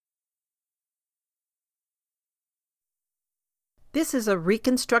This is a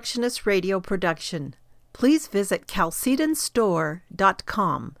Reconstructionist radio production. Please visit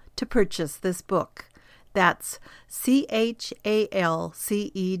chalcedonstore.com to purchase this book. That's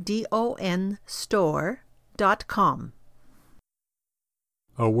CHALCEDON store.com.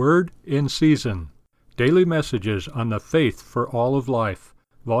 A Word in Season. Daily Messages on the Faith for All of Life.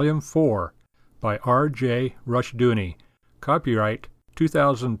 Volume 4 by R.J. Rushdoony. Copyright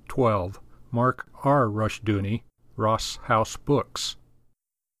 2012. Mark R. Rushdoony. Ross House Books.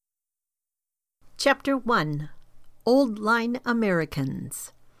 Chapter 1. Old Line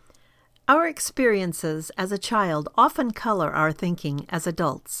Americans. Our experiences as a child often color our thinking as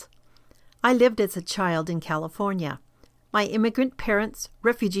adults. I lived as a child in California. My immigrant parents,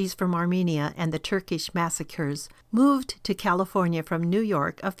 refugees from Armenia and the Turkish massacres, moved to California from New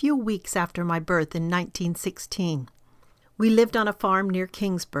York a few weeks after my birth in 1916. We lived on a farm near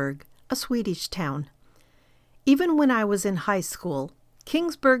Kingsburg, a Swedish town. Even when I was in high school,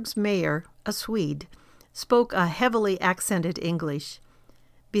 Kingsburg's mayor, a Swede, spoke a heavily accented English.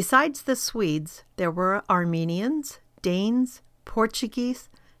 Besides the Swedes, there were Armenians, Danes, Portuguese,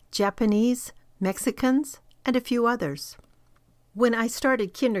 Japanese, Mexicans, and a few others. When I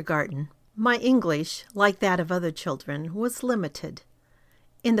started kindergarten, my English, like that of other children, was limited.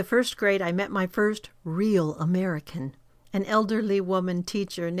 In the first grade, I met my first real American, an elderly woman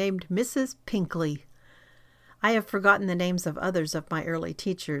teacher named Mrs. Pinkley. I have forgotten the names of others of my early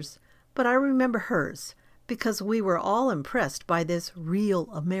teachers, but I remember hers because we were all impressed by this real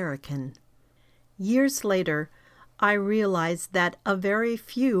American. Years later, I realized that a very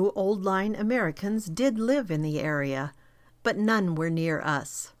few Old Line Americans did live in the area, but none were near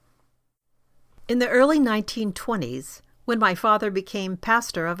us. In the early 1920s, when my father became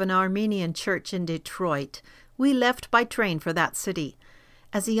pastor of an Armenian church in Detroit, we left by train for that city.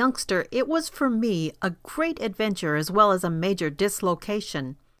 As a youngster, it was for me a great adventure as well as a major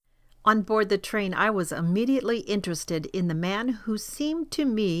dislocation. On board the train, I was immediately interested in the man who seemed to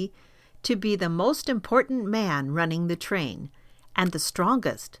me to be the most important man running the train, and the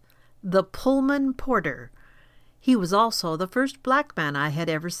strongest, the Pullman porter. He was also the first black man I had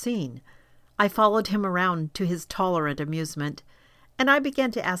ever seen. I followed him around to his tolerant amusement, and I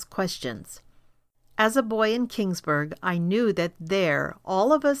began to ask questions. As a boy in Kingsburg, I knew that there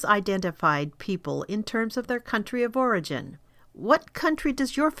all of us identified people in terms of their country of origin. What country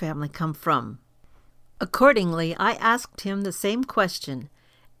does your family come from? Accordingly, I asked him the same question.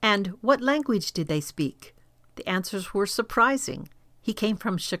 And what language did they speak? The answers were surprising. He came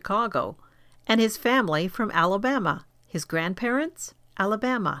from Chicago, and his family from Alabama. His grandparents,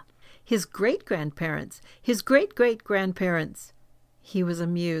 Alabama. His great-grandparents, his great-great-grandparents. He was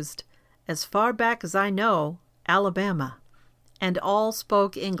amused. As far back as I know, Alabama. And all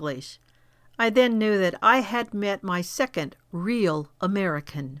spoke English. I then knew that I had met my second real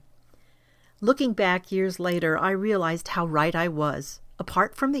American. Looking back years later, I realized how right I was.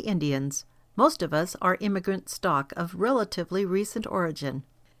 Apart from the Indians, most of us are immigrant stock of relatively recent origin.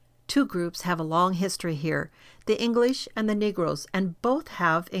 Two groups have a long history here, the English and the Negroes, and both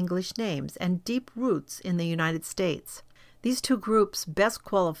have English names and deep roots in the United States. These two groups best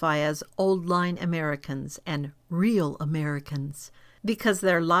qualify as Old Line Americans and real Americans because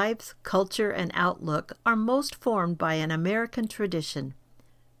their lives, culture, and outlook are most formed by an American tradition.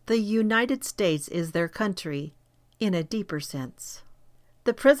 The United States is their country in a deeper sense.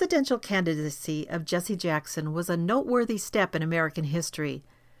 The presidential candidacy of Jesse Jackson was a noteworthy step in American history,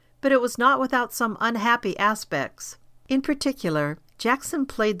 but it was not without some unhappy aspects. In particular, Jackson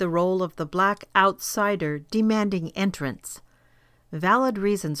played the role of the black outsider demanding entrance. Valid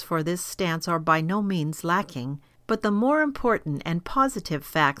reasons for this stance are by no means lacking, but the more important and positive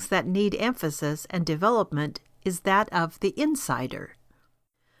facts that need emphasis and development is that of the insider.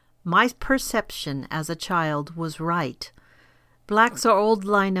 My perception as a child was right. Blacks are Old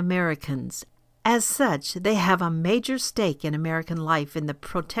Line Americans. As such, they have a major stake in American life in the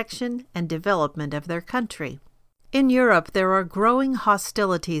protection and development of their country. In Europe, there are growing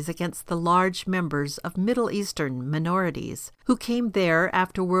hostilities against the large members of Middle Eastern minorities who came there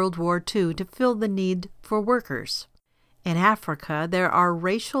after World War II to fill the need for workers. In Africa, there are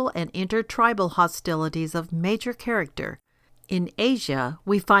racial and intertribal hostilities of major character. In Asia,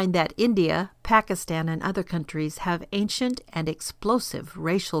 we find that India, Pakistan, and other countries have ancient and explosive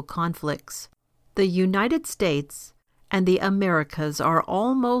racial conflicts. The United States and the Americas are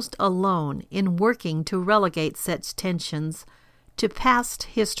almost alone in working to relegate such tensions to past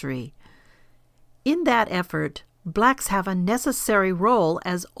history. In that effort, blacks have a necessary role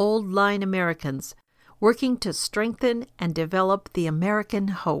as Old Line Americans, working to strengthen and develop the American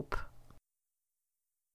hope.